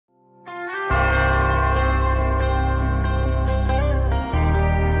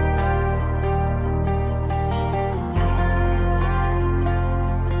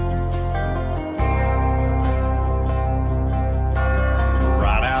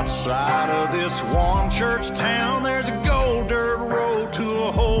side of this one church town, there's a gold dirt road to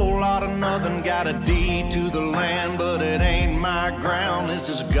a whole lot of nothing. Got a deed to the land, but it ain't my ground. This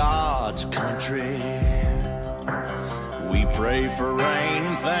is God's country. We pray for rain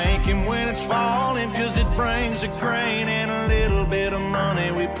and thank Him when it's falling, 'cause it brings a grain and a little bit of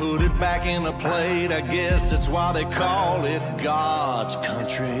money. We put it back in the plate, I guess that's why they call it God's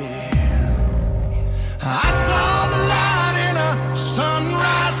country. I saw the light in a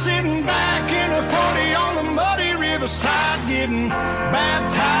sunrise, sitting back in a 40 on the muddy riverside, getting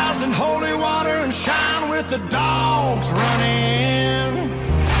baptized in holy water and shine with the dogs running.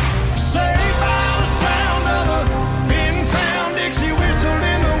 Saved by the sound of a Dixie whistle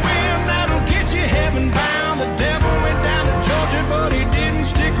in the wind, that'll get you heaven bound. The devil went down to Georgia, but he didn't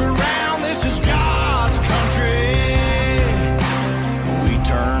stick around. This is God's country. We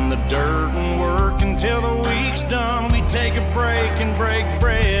turn the dirt and work until the week's done. We take a break and break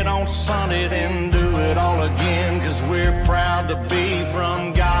bread on Sunday, then do it all again, 'cause we're proud to be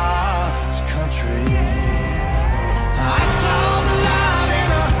from God's country. I saw the light in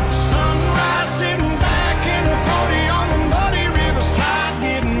a sunrise, sitting back in a 40 on the muddy riverside,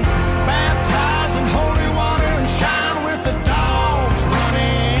 getting baptized in holy water and shine with the dogs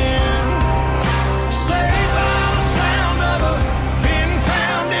running. Saved by the sound of a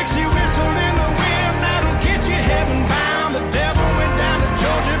pin-found Dixie whistle in the wind, that'll get you heaven bound. The devil went down to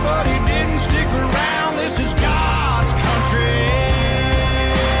Georgia, but he didn't stick around. This is God's country.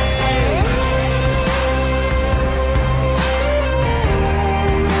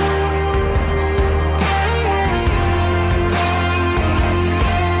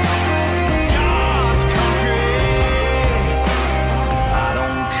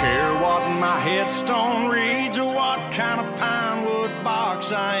 Headstone reads or what kind of pine wood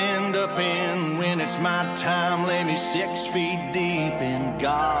box I end up in. When it's my time, lay me 6 feet deep in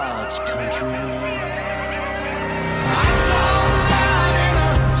God's country.